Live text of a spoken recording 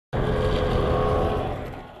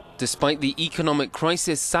Despite the economic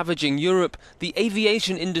crisis savaging Europe, the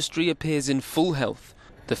aviation industry appears in full health.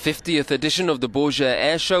 The 50th edition of the Bourget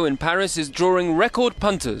Air Show in Paris is drawing record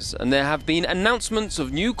punters, and there have been announcements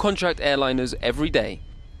of new contract airliners every day.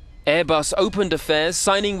 Airbus opened affairs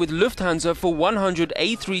signing with Lufthansa for 100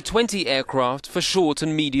 A320 aircraft for short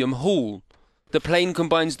and medium haul. The plane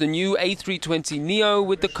combines the new A320neo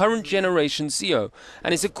with the current generation CEO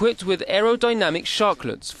and is equipped with aerodynamic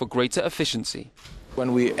sharklets for greater efficiency.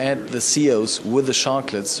 When we add the CEOs with the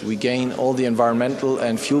sharklets, we gain all the environmental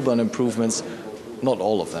and fuel burn improvements, not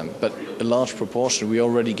all of them, but a large proportion. We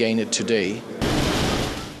already gain it today.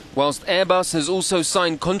 Whilst Airbus has also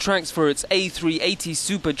signed contracts for its A380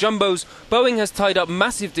 Super Jumbos, Boeing has tied up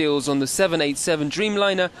massive deals on the 787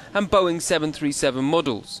 Dreamliner and Boeing 737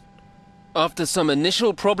 models. After some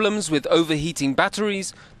initial problems with overheating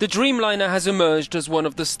batteries, the Dreamliner has emerged as one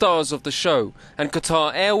of the stars of the show, and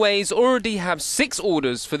Qatar Airways already have 6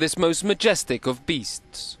 orders for this most majestic of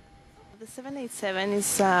beasts. The 787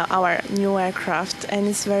 is our new aircraft and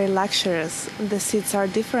it's very luxurious. The seats are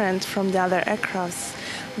different from the other aircrafts.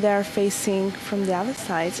 They are facing from the other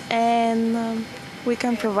side and we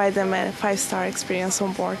can provide them a 5-star experience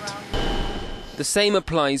on board. The same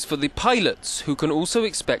applies for the pilots, who can also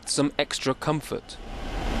expect some extra comfort.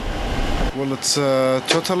 Well, it's a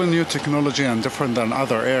totally new technology and different than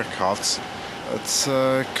other aircrafts. It's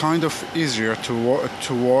kind of easier to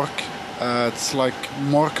work. It's like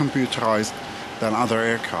more computerized than other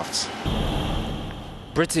aircrafts.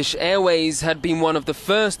 British Airways had been one of the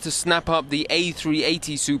first to snap up the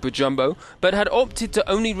A380 Super Jumbo, but had opted to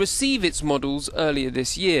only receive its models earlier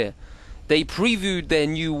this year. They previewed their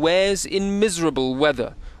new wares in miserable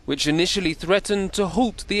weather, which initially threatened to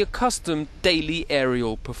halt the accustomed daily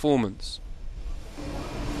aerial performance.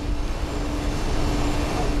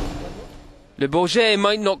 Le Bourget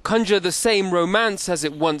might not conjure the same romance as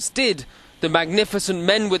it once did. The magnificent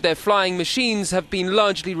men with their flying machines have been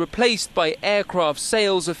largely replaced by aircraft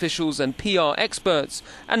sales officials and PR experts,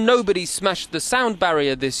 and nobody smashed the sound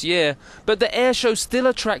barrier this year, but the airshow still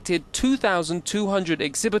attracted 2,200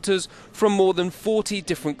 exhibitors from more than 40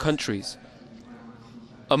 different countries.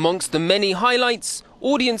 Amongst the many highlights,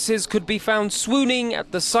 audiences could be found swooning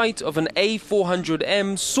at the sight of an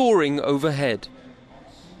A400M soaring overhead.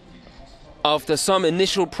 After some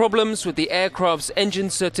initial problems with the aircraft's engine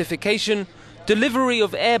certification, delivery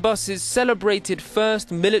of Airbus's celebrated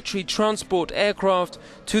first military transport aircraft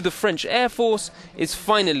to the French Air Force is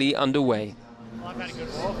finally underway.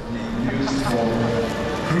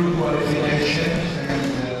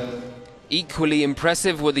 Equally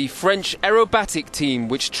impressive were the French aerobatic team,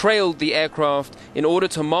 which trailed the aircraft in order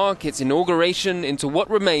to mark its inauguration into what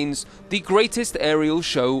remains the greatest aerial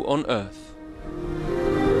show on Earth.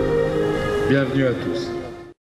 Bienvenue à tous.